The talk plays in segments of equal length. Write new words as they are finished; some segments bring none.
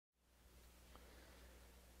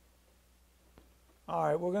All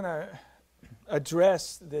right, we're going to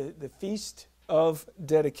address the Feast of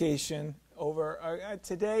Dedication over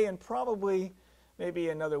today and probably maybe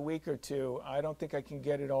another week or two. I don't think I can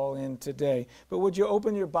get it all in today. But would you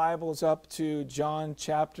open your Bibles up to John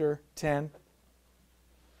chapter 10?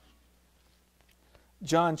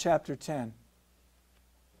 John chapter 10.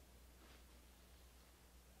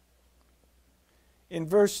 In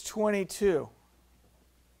verse 22,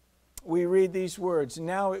 we read these words,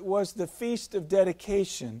 "Now it was the Feast of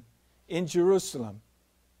Dedication in Jerusalem,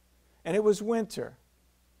 and it was winter,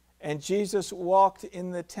 and Jesus walked in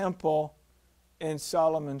the temple in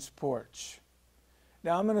Solomon's porch."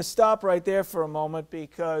 Now I'm going to stop right there for a moment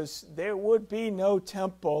because there would be no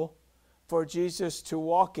temple for Jesus to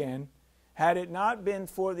walk in had it not been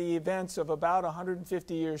for the events of about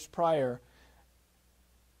 150 years prior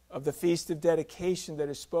of the Feast of Dedication that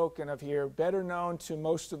is spoken of here, better known to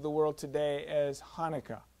most of the world today as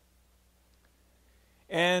Hanukkah.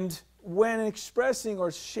 And when expressing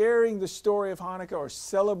or sharing the story of Hanukkah or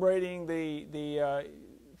celebrating the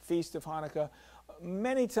Feast of Hanukkah,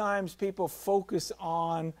 many times people focus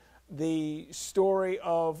on the story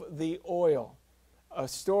of the oil, a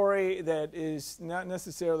story that is not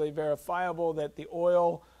necessarily verifiable, that the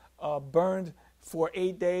oil burned for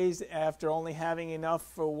 8 days after only having enough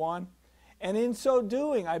for one. And in so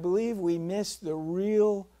doing, I believe we miss the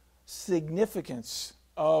real significance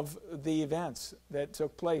of the events that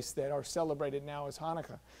took place that are celebrated now as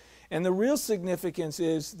Hanukkah. And the real significance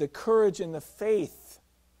is the courage and the faith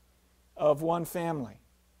of one family,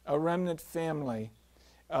 a remnant family.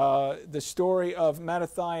 The story of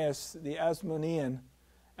Mattathias, the Asmoneus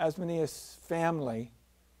family.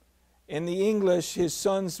 In the English, his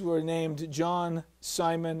sons were named John,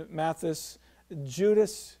 Simon, Matthias,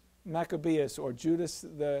 Judas Maccabeus, or Judas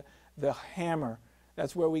the Hammer.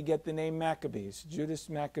 That's where we get the name Maccabees, Judas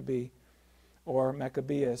Maccabee or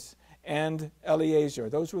Maccabeus, and Eleazar.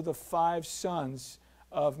 Those were the 5 sons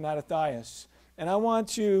of Mattathias. And I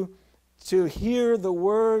want you to hear the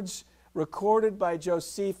words recorded by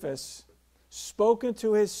Josephus, spoken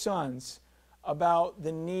to his sons about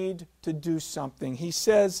the need to do something. He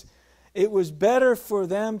says, "It was better for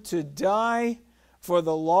them to die for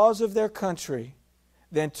the laws of their country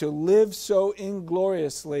than to live so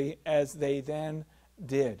ingloriously as they then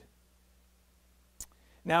did."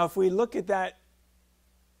 Now, if we look at that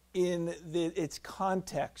in its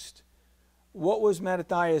context, what was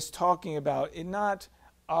Mattathias talking about? Not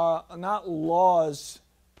laws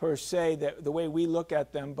per se, the way we look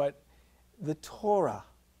at them, but the Torah.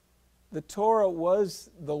 The Torah was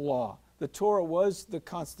the law. The Torah was the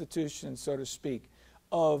constitution, so to speak,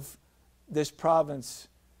 of this province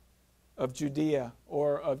of Judea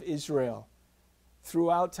or of Israel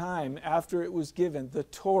throughout time after it was given, the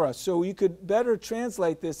Torah. So you could better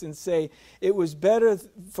translate this and say it was better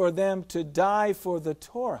for them to die for the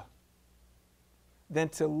Torah than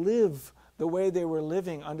to live the way they were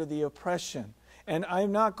living under the oppression. And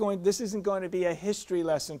this isn't going to be a history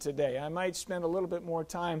lesson today. I might spend a little bit more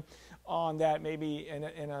time on that maybe in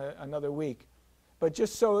another week. But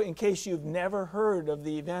just so in case you've never heard of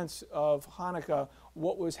the events of Hanukkah,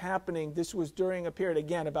 what was happening, this was during a period,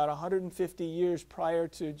 again, about 150 years prior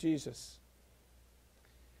to Jesus.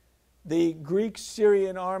 The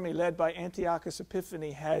Greek-Syrian army led by Antiochus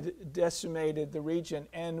Epiphanes had decimated the region.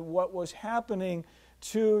 And what was happening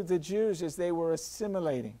to the Jews is they were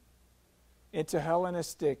assimilating into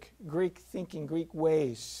Hellenistic, Greek thinking, Greek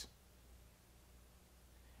ways.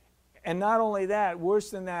 And not only that, worse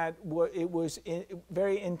than that, it was a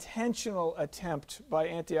very intentional attempt by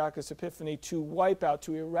Antiochus Epiphanes to wipe out,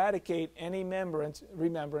 to eradicate any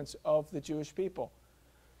remembrance of the Jewish people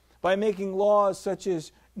by making laws such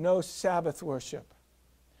as no Sabbath worship,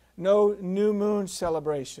 no new moon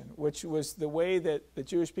celebration, which was the way that the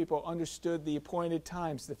Jewish people understood the appointed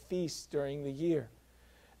times, the feasts during the year,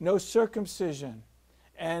 no circumcision,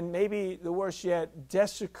 and maybe the worst yet,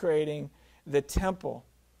 desecrating the temple,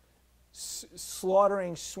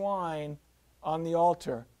 slaughtering swine on the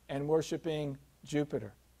altar and worshiping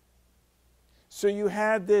Jupiter. So you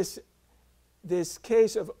had this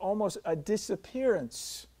case of almost a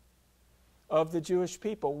disappearance of the Jewish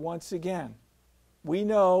people once again. We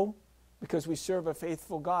know, because we serve a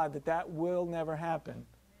faithful God, that will never happen.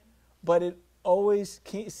 But it always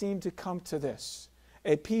seemed to come to this,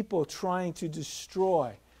 a people trying to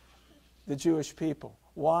destroy the Jewish people.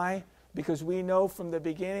 Why? Because we know from the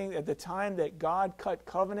beginning, at the time that God cut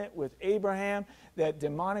covenant with Abraham, that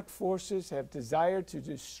demonic forces have desired to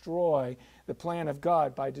destroy the plan of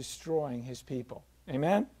God by destroying his people.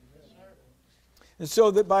 Amen? Yes, and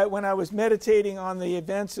so that when I was meditating on the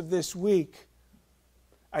events of this week,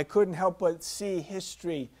 I couldn't help but see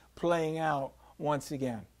history playing out once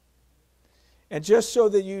again. And just so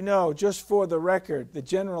that you know, just for the record, the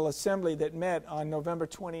General Assembly that met on November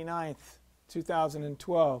 29th,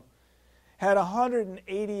 2012, had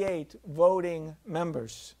 188 voting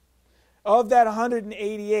members. Of that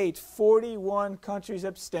 188, 41 countries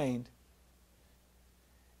abstained,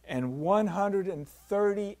 and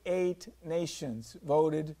 138 nations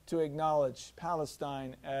voted to acknowledge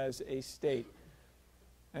Palestine as a state,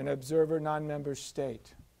 an observer non-member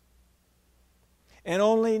state. And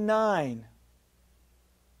only nine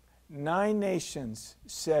nations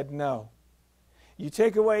said no. You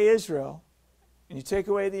take away Israel, and you take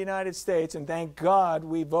away the United States, and thank God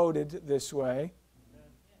we voted this way.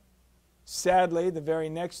 Sadly, the very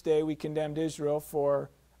next day we condemned Israel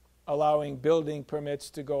for allowing building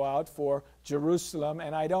permits to go out for Jerusalem.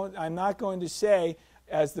 And I'm not going to say,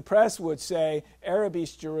 as the press would say, Arab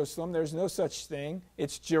East Jerusalem. There's no such thing.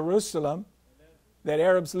 It's Jerusalem that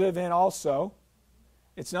Arabs live in also.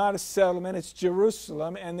 It's not a settlement, it's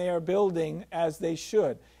Jerusalem, and they are building as they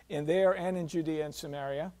should, in there and in Judea and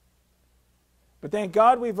Samaria. But thank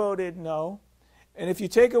God we voted no. And if you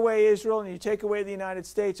take away Israel and you take away the United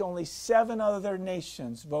States, only 7 other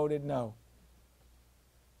nations voted no.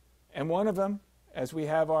 And one of them, as we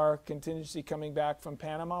have our contingency coming back from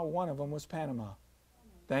Panama, one of them was Panama.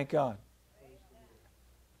 Thank God.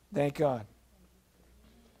 Thank God.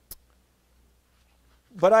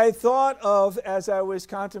 But I thought of, as I was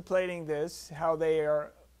contemplating this, how they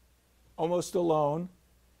are almost alone.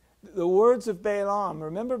 The words of Balaam.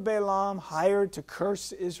 Remember Balaam hired to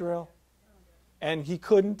curse Israel? And he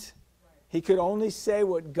couldn't. He could only say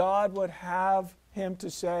what God would have him to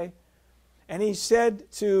say. And he said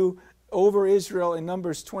over Israel in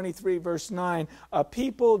Numbers 23 verse 9, a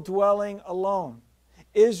people dwelling alone.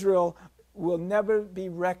 Israel will never be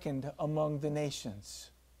reckoned among the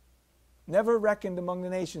nations. Never reckoned among the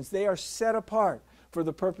nations. They are set apart for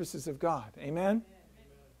the purposes of God. Amen?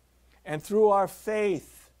 And through our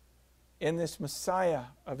faith in this Messiah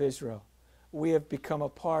of Israel, we have become a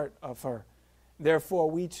part of her. Therefore,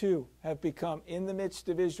 we too have become in the midst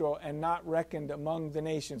of Israel and not reckoned among the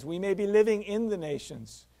nations. We may be living in the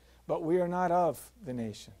nations, but we are not of the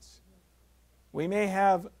nations. We may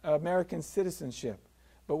have American citizenship,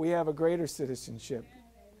 but we have a greater citizenship.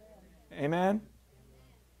 Amen?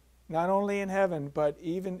 Not only in heaven, but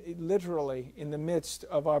even literally in the midst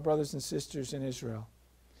of our brothers and sisters in Israel.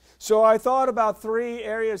 So I thought about 3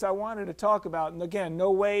 areas I wanted to talk about. And again,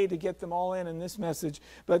 no way to get them all in this message.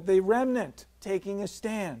 But the remnant taking a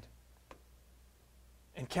stand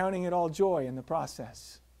and counting it all joy in the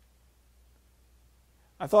process.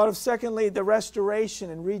 I thought of, secondly, the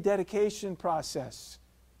restoration and rededication process.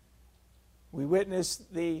 We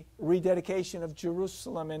witnessed the rededication of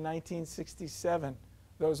Jerusalem in 1967.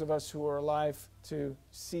 Those of us who are alive to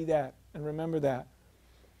see that and remember that.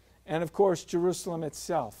 And of course, Jerusalem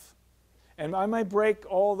itself. And I might break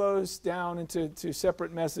all those down into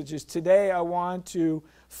separate messages. Today I want to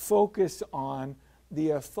focus on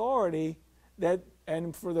the authority that,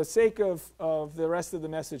 and for the sake of the rest of the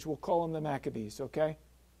message, we'll call them the Maccabees, okay?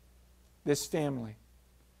 This family.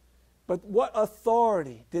 But what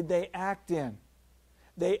authority did they act in?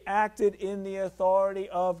 They acted in the authority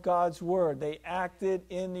of God's Word. They acted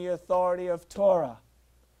in the authority of Torah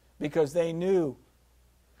because they knew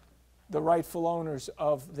the rightful owners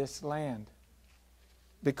of this land,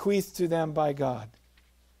 bequeathed to them by God.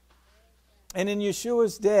 And in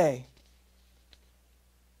Yeshua's day,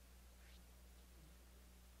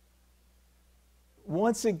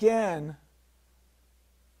 once again,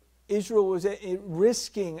 Israel was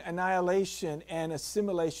risking annihilation and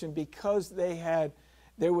assimilation because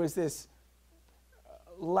there was this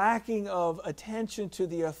lacking of attention to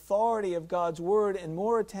the authority of God's Word and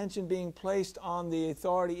more attention being placed on the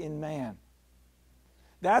authority in man.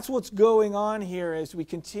 That's what's going on here as we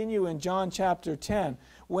continue in John chapter 10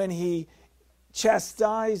 when he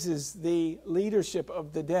chastises the leadership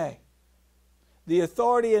of the day. The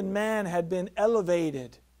authority in man had been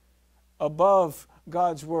elevated above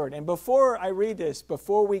God's Word. And before I read this,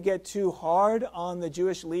 before we get too hard on the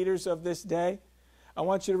Jewish leaders of this day, I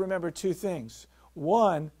want you to remember 2 things.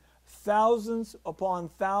 One, thousands upon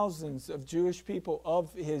thousands of Jewish people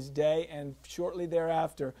of his day and shortly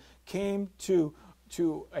thereafter came to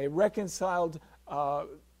a reconciled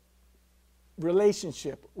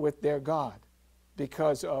relationship with their God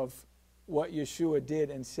because of what Yeshua did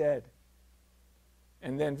and said,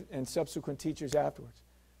 and subsequent teachers afterwards.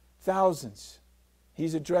 Thousands.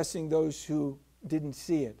 He's addressing those who didn't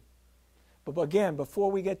see it. But again,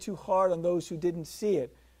 before we get too hard on those who didn't see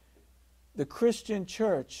it, the Christian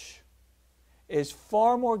church is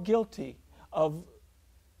far more guilty of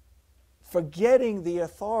forgetting the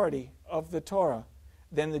authority of the Torah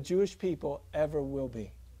than the Jewish people ever will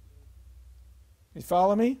be. You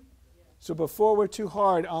follow me? So before we're too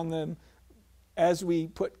hard on them, as we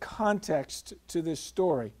put context to this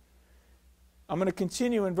story, I'm going to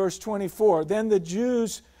continue in verse 24. Then the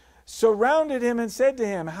Jews surrounded him and said to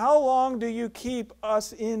him, "How long do you keep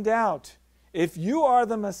us in doubt? If you are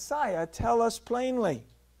the Messiah, tell us plainly."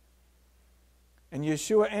 And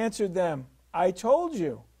Yeshua answered them, "I told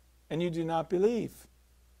you, and you do not believe.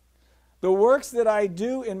 The works that I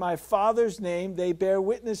do in my Father's name, they bear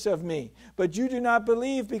witness of me. But you do not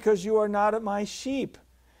believe because you are not my sheep.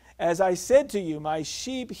 As I said to you, my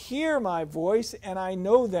sheep hear my voice, and I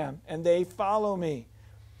know them, and they follow me.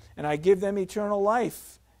 And I give them eternal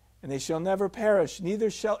life, and they shall never perish,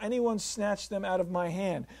 neither shall anyone snatch them out of my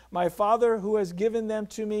hand. My Father who has given them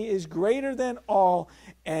to me is greater than all,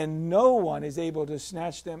 and no one is able to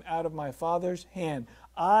snatch them out of my Father's hand.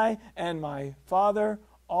 I and my Father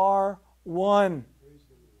are one."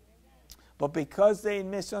 But because they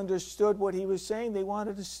misunderstood what he was saying, they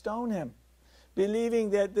wanted to stone him,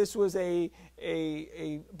 believing that this was a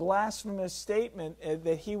blasphemous statement,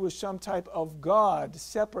 that he was some type of God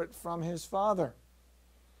separate from his Father.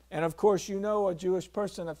 And of course, you know, a Jewish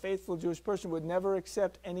person, a faithful Jewish person, would never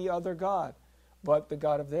accept any other God but the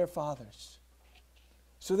God of their fathers.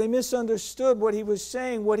 So they misunderstood what he was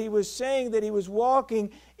saying. What he was saying, that he was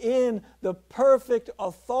walking in the perfect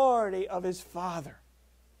authority of his Father.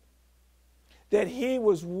 That he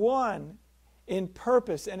was one in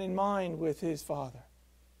purpose and in mind with his Father.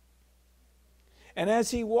 And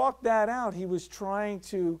as he walked that out, he was trying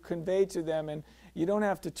to convey to them, and you don't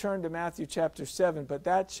have to turn to Matthew chapter 7, but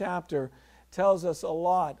that chapter tells us a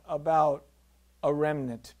lot about a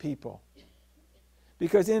remnant people.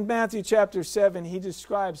 Because in Matthew chapter 7,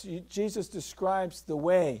 Jesus describes the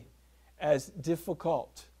way as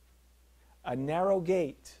difficult. A narrow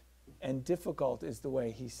gate and difficult is the way,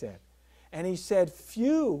 he said. And he said,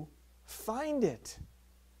 few find it.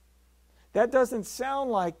 That doesn't sound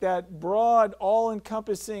like that broad,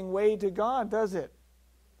 all-encompassing way to God, does it?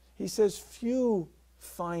 He says, few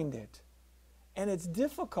find it. And it's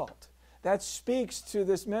difficult. That speaks to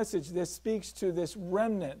this message. This speaks to this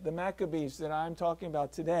remnant, the Maccabees that I'm talking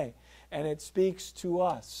about today. And it speaks to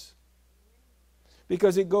us.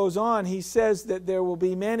 Because it goes on, he says that there will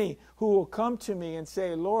be many who will come to me and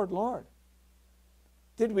say, "Lord, Lord,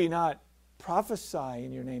 did we not prophesy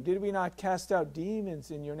in your name? Did we not cast out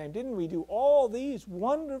demons in your name? Didn't we do all these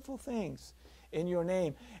wonderful things in your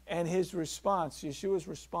name?" And his response, Yeshua's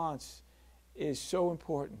response, is so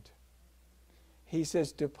important. He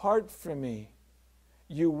says, "Depart from me,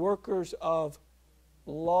 you workers of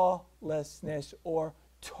lawlessness," or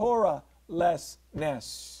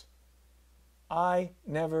Torahlessness. "I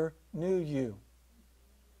never knew you."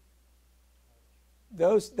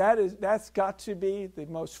 That's got to be the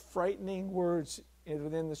most frightening words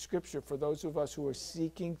within the Scripture for those of us who are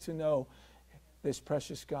seeking to know this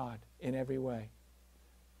precious God in every way.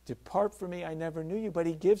 "Depart from me, I never knew you." But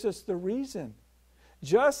he gives us the reason.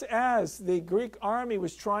 Just as the Greek army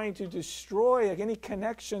was trying to destroy any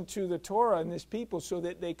connection to the Torah and this people so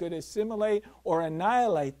that they could assimilate or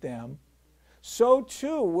annihilate them, so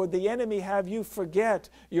too would the enemy have you forget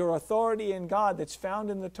your authority in God that's found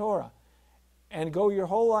in the Torah and go your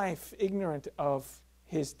whole life ignorant of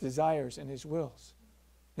his desires and his will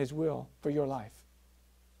for your life.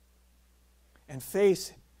 And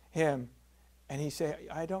face him and he say,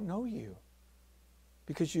 "I don't know you,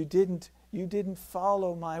 because you didn't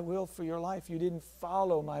follow my will for your life. You didn't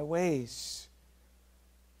follow my ways."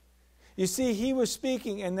 You see, he was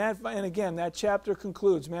speaking, and again, that chapter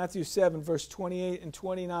concludes, Matthew 7, verse 28 and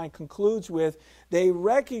 29 concludes with, they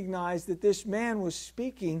recognized that this man was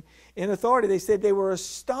speaking in authority. They said they were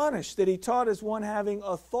astonished that he taught as one having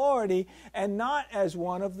authority and not as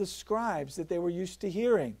one of the scribes that they were used to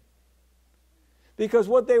hearing. Because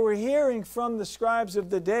what they were hearing from the scribes of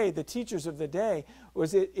the day, the teachers of the day,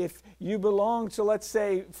 was that if you belong to, let's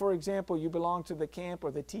say, for example, you belong to the camp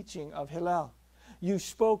or the teaching of Hillel, you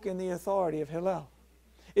spoke in the authority of Hillel.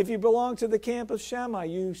 If you belong to the camp of Shammai,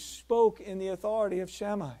 you spoke in the authority of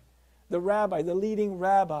Shammai, the leading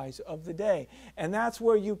rabbis of the day. And that's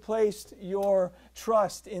where you placed your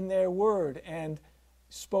trust in their word and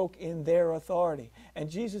spoke in their authority.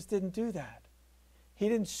 And Jesus didn't do that. He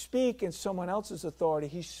didn't speak in someone else's authority.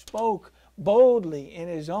 He spoke boldly in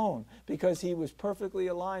his own because he was perfectly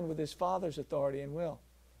aligned with his Father's authority and will.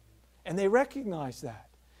 And they recognized that.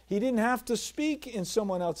 He didn't have to speak in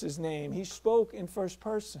someone else's name. He spoke in first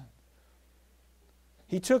person.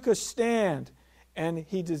 He took a stand And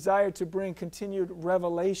he desired to bring continued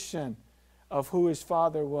revelation of who his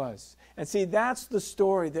Father was. And see, that's the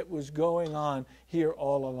story that was going on here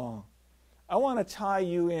all along. I want to tie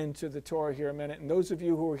you into the Torah here a minute. And those of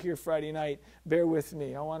you who were here Friday night, bear with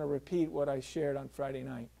me. I want to repeat what I shared on Friday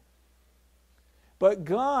night. But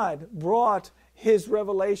God brought his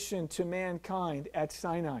revelation to mankind at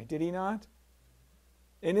Sinai, did he not?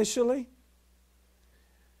 Initially?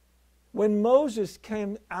 When Moses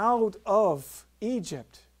came out of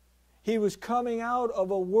Egypt, he was coming out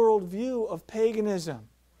of a worldview of paganism.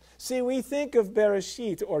 See, we think of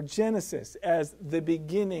Bereshit or Genesis as the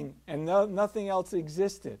beginning and nothing else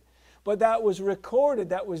existed. But that was recorded,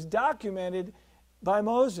 that was documented by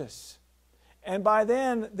Moses. And by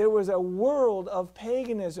then, there was a world of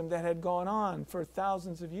paganism that had gone on for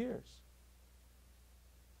thousands of years.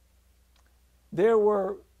 There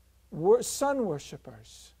were sun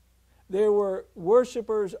worshipers. There were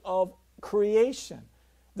worshipers of creation.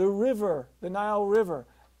 The river, the Nile River,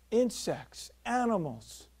 insects,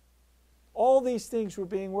 animals. All these things were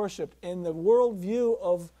being worshipped. In the worldview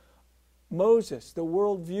of Moses, the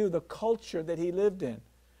worldview, the culture that he lived in,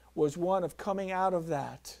 was one of coming out of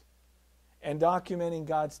that and documenting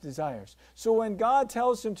God's desires. So when God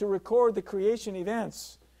tells him to record the creation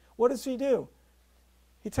events, what does he do?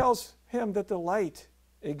 He tells him that the light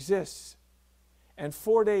exists. And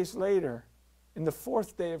 4 days later, in the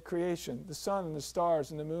fourth day of creation, the sun and the stars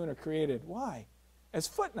and the moon are created. Why? As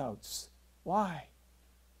footnotes. Why?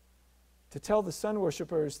 To tell the sun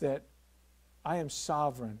worshipers that I am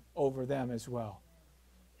sovereign over them as well.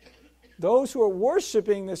 Those who are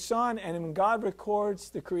worshiping the sun, and when God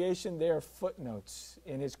records the creation, they are footnotes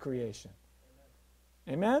in his creation.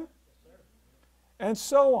 Amen? And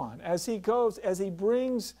so on. As he goes, as he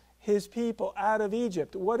brings his people out of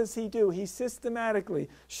Egypt, what does he do? He systematically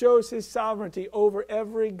shows his sovereignty over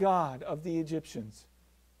every god of the Egyptians.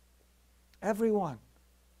 Every one.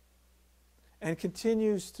 And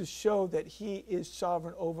continues to show that he is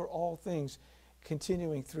sovereign over all things,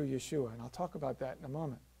 continuing through Yeshua. And I'll talk about that in a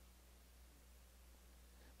moment.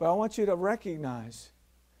 But I want you to recognize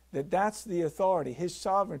that that's the authority, his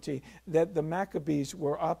sovereignty, that the Maccabees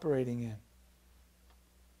were operating in.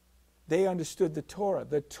 They understood the Torah.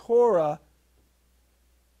 The Torah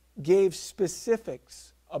gave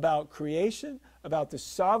specifics about creation, about the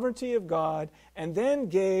sovereignty of God, and then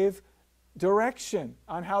gave direction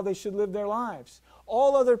on how they should live their lives.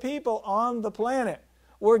 All other people on the planet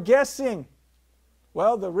were guessing.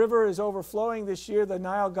 Well, the river is overflowing this year, the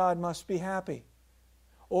Nile god must be happy.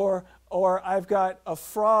 Or I've got a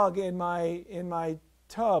frog in my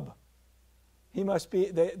tub. He must be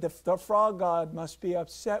the frog god must be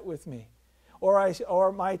upset with me.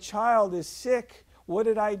 Or my child is sick. What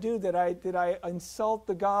did I do? Did I insult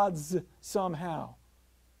the gods somehow?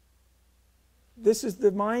 This is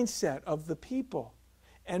the mindset of the people.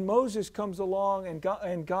 And Moses comes along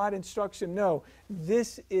and God instructs him, no,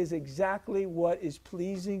 this is exactly what is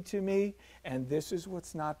pleasing to me, and this is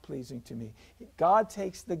what's not pleasing to me. God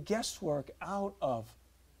takes the guesswork out of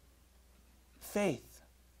faith.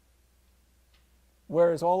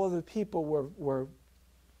 Whereas all of the people were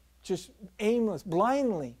just aimless,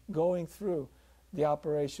 blindly going through the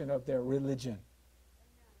operation of their religion.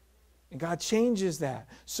 And God changes that.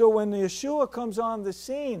 So when Yeshua comes on the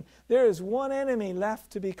scene, there is one enemy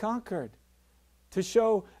left to be conquered, to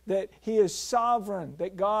show that he is sovereign,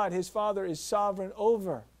 that God, his Father, is sovereign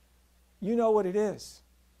over. You know what it is.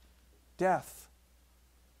 Death.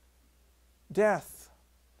 Death.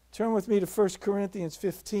 Turn with me to 1 Corinthians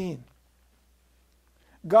 15.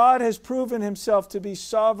 God has proven himself to be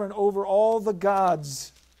sovereign over all the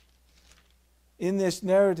gods in this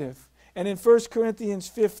narrative. And in 1 Corinthians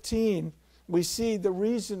 15, we see the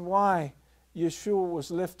reason why Yeshua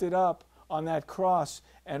was lifted up on that cross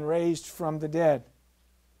and raised from the dead.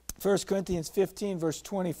 1 Corinthians 15, verse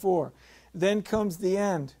 24. Then comes the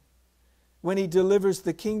end, when he delivers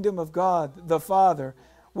the kingdom of God, the Father,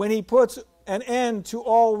 when he puts an end to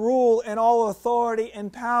all rule and all authority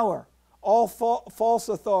and power, all false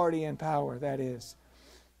authority and power, that is.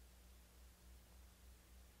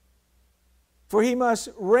 For he must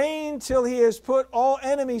reign till he has put all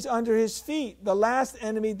enemies under his feet. The last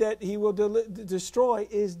enemy that he will destroy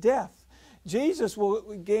is death. Jesus will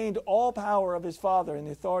gain all power of his Father and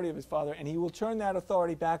the authority of his Father, and he will turn that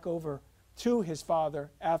authority back over to his Father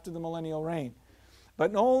after the millennial reign.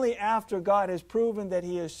 But only after God has proven that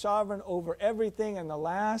he is sovereign over everything, and the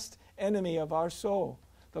last enemy of our soul,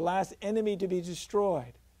 the last enemy to be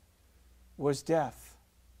destroyed, was death.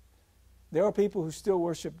 There are people who still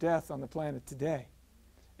worship death on the planet today.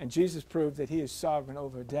 And Jesus proved that he is sovereign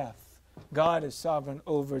over death. God is sovereign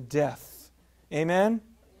over death. Amen?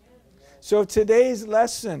 So today's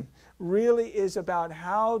lesson really is about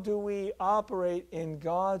how do we operate in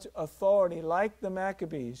God's authority like the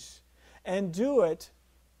Maccabees and do it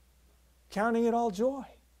counting it all joy.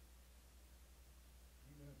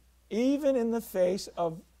 Even in the face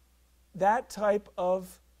of that type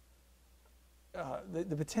of,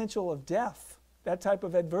 the potential of death, that type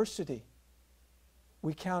of adversity,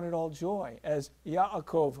 we count it all joy. As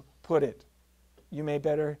Yaakov put it, you may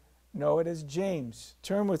better know it as James.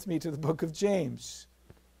 Turn with me to the book of James.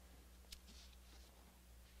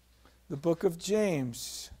 The book of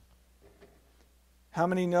James. How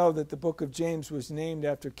many know that the book of James was named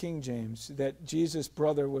after King James, that Jesus'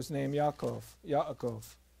 brother was named Yaakov?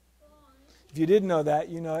 If you didn't know that,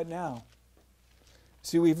 you know it now.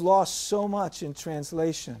 See, we've lost so much in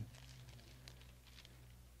translation.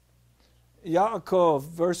 Yaakov,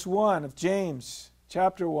 verse 1 of James,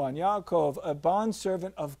 chapter 1. Yaakov, a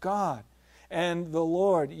bondservant of God and the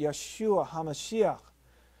Lord, Yeshua HaMashiach.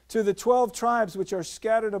 To the 12 tribes which are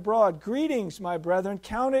scattered abroad, greetings, my brethren.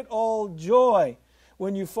 Count it all joy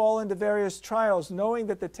when you fall into various trials, knowing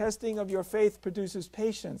that the testing of your faith produces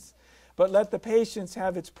patience. But let the patience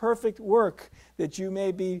have its perfect work, that you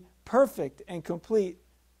may be perfect and complete,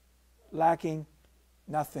 lacking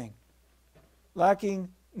nothing. Lacking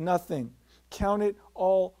nothing. Count it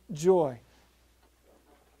all joy.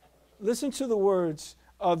 Listen to the words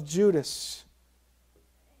of Judas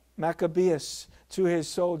Maccabeus to his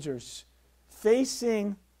soldiers,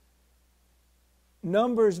 facing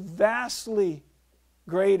numbers vastly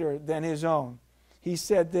greater than his own. He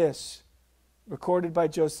said this, recorded by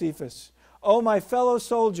Josephus, "O my fellow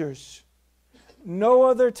soldiers, no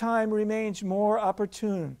other time remains more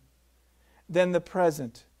opportune than the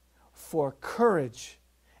present for courage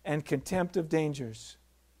and contempt of dangers.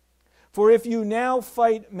 For if you now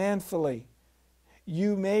fight manfully,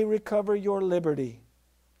 you may recover your liberty,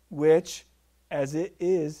 which, as it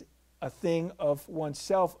is a thing of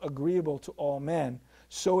oneself agreeable to all men,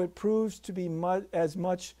 so it proves to be as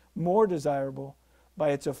much more desirable by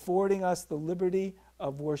its affording us the liberty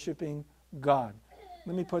of worshiping God."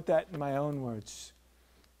 Let me put that in my own words.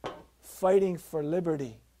 Fighting for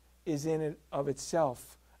liberty is in and of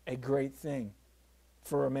itself a great thing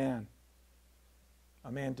for a man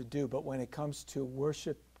to do. But when it comes to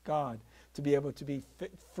worship God, to be able to be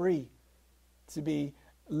free, to be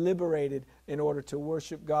liberated in order to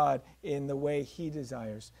worship God in the way He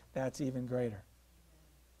desires, that's even greater.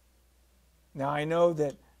 Now I know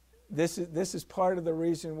that this is part of the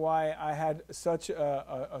reason why I had such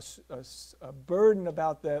a burden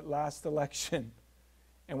about that last election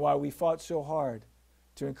and why we fought so hard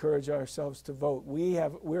to encourage ourselves to vote.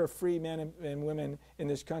 We're free men and women in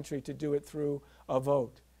this country to do it through a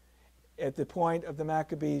vote. At the point of the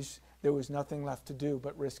Maccabees, there was nothing left to do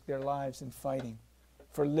but risk their lives in fighting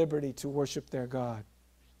for liberty to worship their God.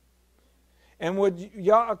 And what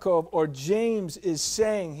Yaakov or James is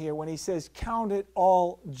saying here when he says, count it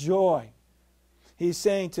all joy, he's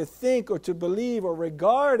saying to think or to believe or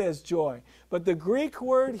regard as joy. But the Greek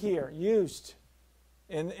word here used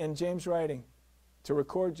in James' writing, to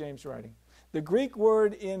record James' writing, the Greek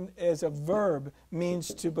word as a verb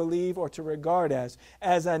means to believe or to regard as.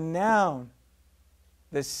 As a noun,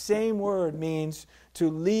 the same word means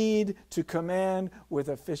to lead, to command with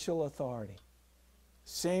official authority.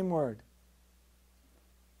 Same word.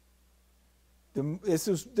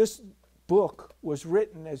 This book was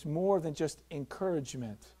written as more than just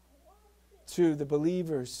encouragement to the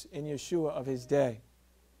believers in Yeshua of his day.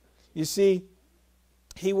 You see,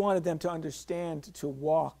 he wanted them to understand, to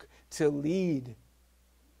walk, to lead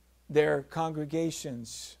their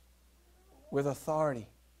congregations with authority,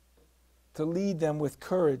 to lead them with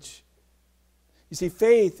courage. You see,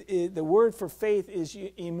 faith, the word for faith is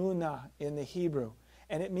emunah in the Hebrew,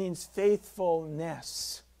 and it means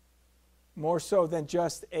faithfulness. More so than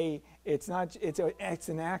just it's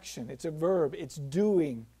an action, it's a verb, it's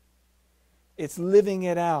doing, it's living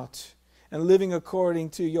it out and living according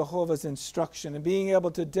to Jehovah's instruction and being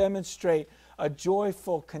able to demonstrate a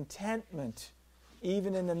joyful contentment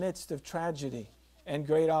even in the midst of tragedy and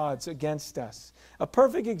great odds against us. A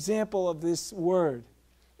perfect example of this word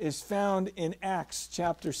is found in Acts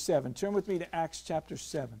chapter 7. Turn with me to Acts chapter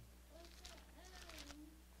 7.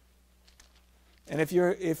 And if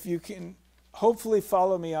you can hopefully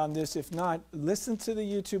follow me on this. If not, listen to the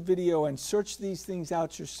YouTube video and search these things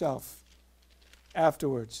out yourself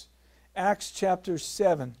afterwards. Acts chapter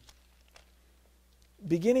 7.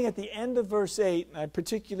 Beginning at the end of verse 8, and I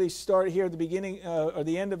particularly start here at the beginning or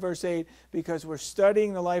the end of verse 8 because we're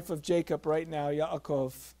studying the life of Jacob right now,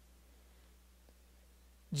 Yaakov.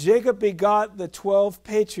 Jacob begot the 12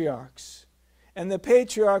 patriarchs, And the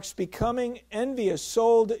patriarchs, becoming envious,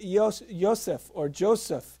 sold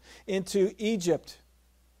Joseph into Egypt.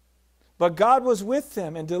 But God was with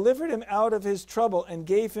him and delivered him out of his trouble and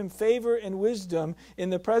gave him favor and wisdom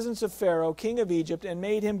in the presence of Pharaoh, king of Egypt, and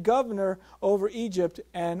made him governor over Egypt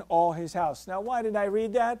and all his house. Now, why did I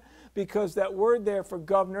read that? Because that word there for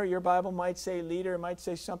governor, your Bible might say leader, it might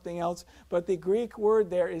say something else, but the Greek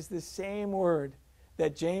word there is the same word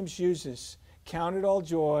that James uses. Count it all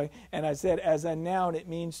joy. And I said as a noun, it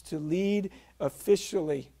means to lead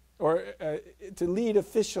officially, or to lead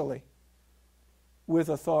officially with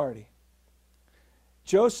authority.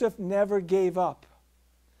 Joseph never gave up.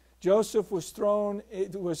 Joseph was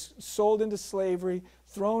sold into slavery,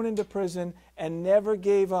 thrown into prison, and never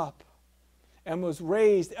gave up, and was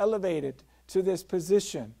raised, elevated to this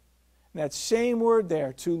position. And that same word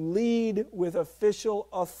there, to lead with official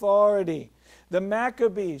authority. The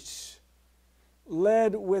Maccabees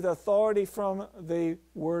led with authority from the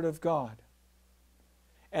Word of God.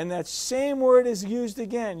 And that same word is used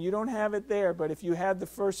again. You don't have it there, but if you had the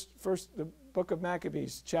the book of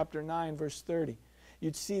Maccabees, chapter 9, verse 30,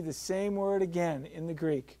 you'd see the same word again in the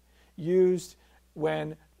Greek, used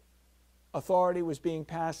when authority was being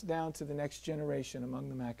passed down to the next generation among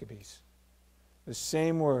the Maccabees. The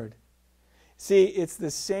same word. See, it's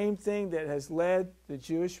the same thing that has led the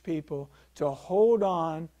Jewish people to hold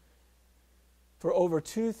on for over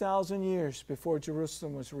 2,000 years before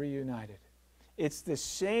Jerusalem was reunited. It's the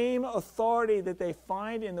same authority that they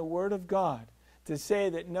find in the Word of God to say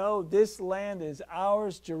that, no, this land is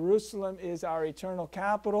ours, Jerusalem is our eternal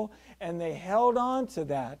capital, and they held on to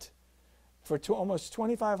that for almost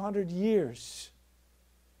 2,500 years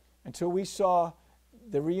until we saw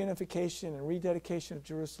the reunification and rededication of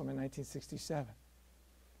Jerusalem in 1967.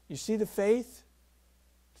 You see the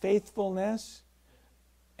faithfulness,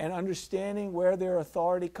 and understanding where their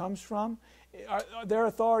authority comes from. Their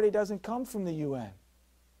authority doesn't come from the UN.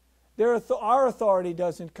 Our authority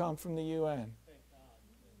doesn't come from the UN.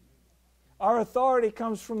 Our authority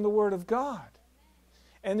comes from the Word of God.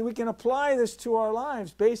 And we can apply this to our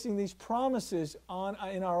lives, basing these promises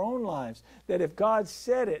in our own lives, that if God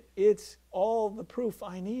said it, it's all the proof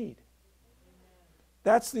I need.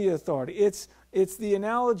 That's the authority. It's the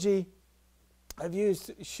analogy I've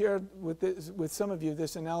shared with some of you,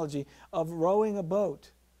 this analogy of rowing a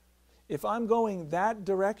boat. If I'm going that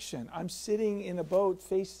direction, I'm sitting in a boat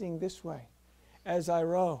facing this way as I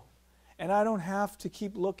row. And I don't have to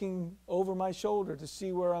keep looking over my shoulder to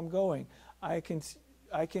see where I'm going. I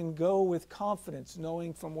can go with confidence,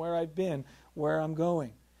 knowing from where I've been, where I'm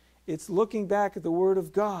going. It's looking back at the Word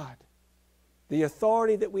of God. The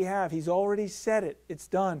authority that we have, He's already said it. It's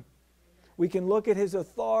done. We can look at His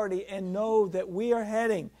authority and know that we are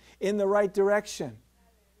heading in the right direction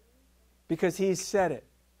because He's said it.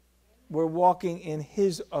 We're walking in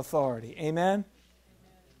His authority. Amen?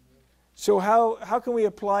 So how can we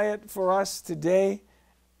apply it for us today?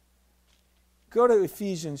 Go to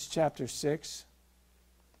Ephesians chapter 6.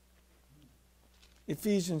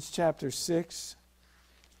 Ephesians chapter 6.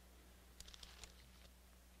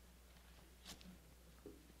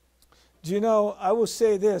 Do you know, I will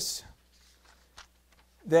say this,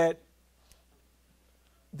 that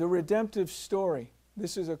the redemptive story,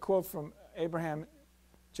 this is a quote from Abraham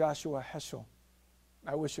Joshua Heschel.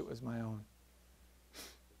 I wish it was my own.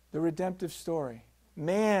 The redemptive story.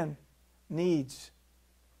 Man needs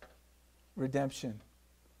redemption.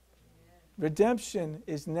 Redemption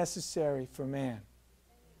is necessary for man.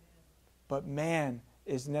 But man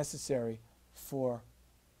is necessary for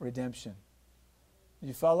redemption.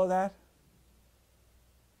 You follow that?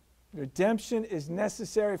 Redemption is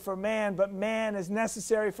necessary for man, but man is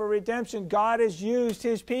necessary for redemption. God has used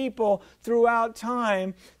His people throughout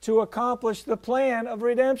time to accomplish the plan of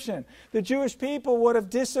redemption. The Jewish people would have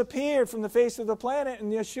disappeared from the face of the planet,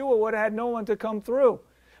 and Yeshua would have had no one to come through,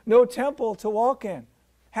 no temple to walk in,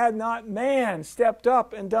 had not man stepped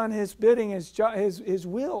up and done His bidding, his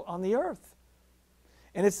will on the earth.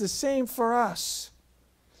 And it's the same for us.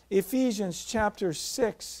 Ephesians chapter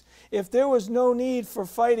 6. If there was no need for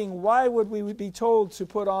fighting, why would we be told to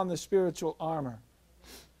put on the spiritual armor?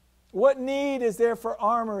 What need is there for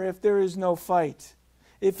armor if there is no fight?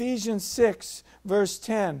 Ephesians 6, verse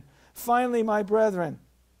 10. Finally, my brethren,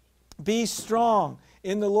 be strong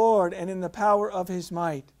in the Lord and in the power of His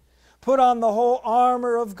might. Put on the whole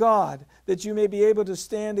armor of God, that you may be able to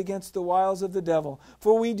stand against the wiles of the devil.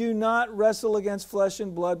 For we do not wrestle against flesh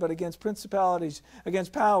and blood, but against principalities,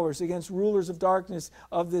 against powers, against rulers of darkness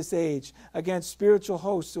of this age, against spiritual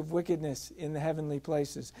hosts of wickedness in the heavenly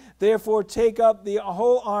places. Therefore take up the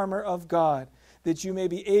whole armor of God, that you may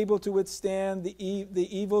be able to withstand the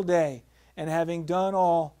evil day, and having done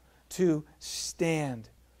all, to stand.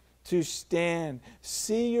 To stand.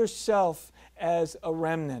 See yourself as a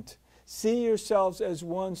remnant. See yourselves as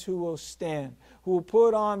ones who will stand, who will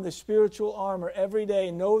put on the spiritual armor every day.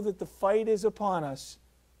 Know that the fight is upon us.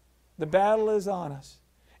 The battle is on us.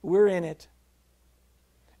 We're in it.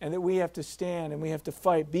 And that we have to stand and we have to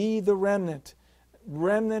fight. Be the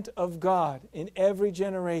remnant of God in every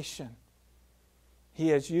generation He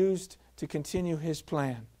has used to continue His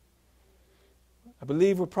plan. I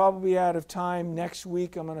believe we're probably out of time. Next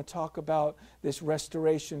week I'm going to talk about this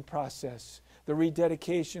restoration process, the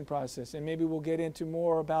rededication process, and maybe we'll get into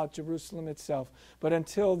more about Jerusalem itself. But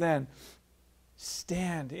until then,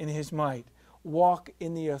 stand in His might. Walk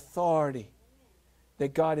in the authority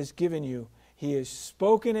that God has given you. He has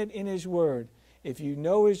spoken it in His Word. If you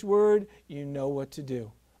know His Word, you know what to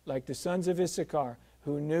do. Like the sons of Issachar,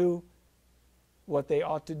 who knew what they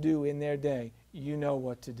ought to do in their day, you know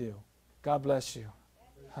what to do. God bless you.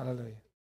 Hallelujah.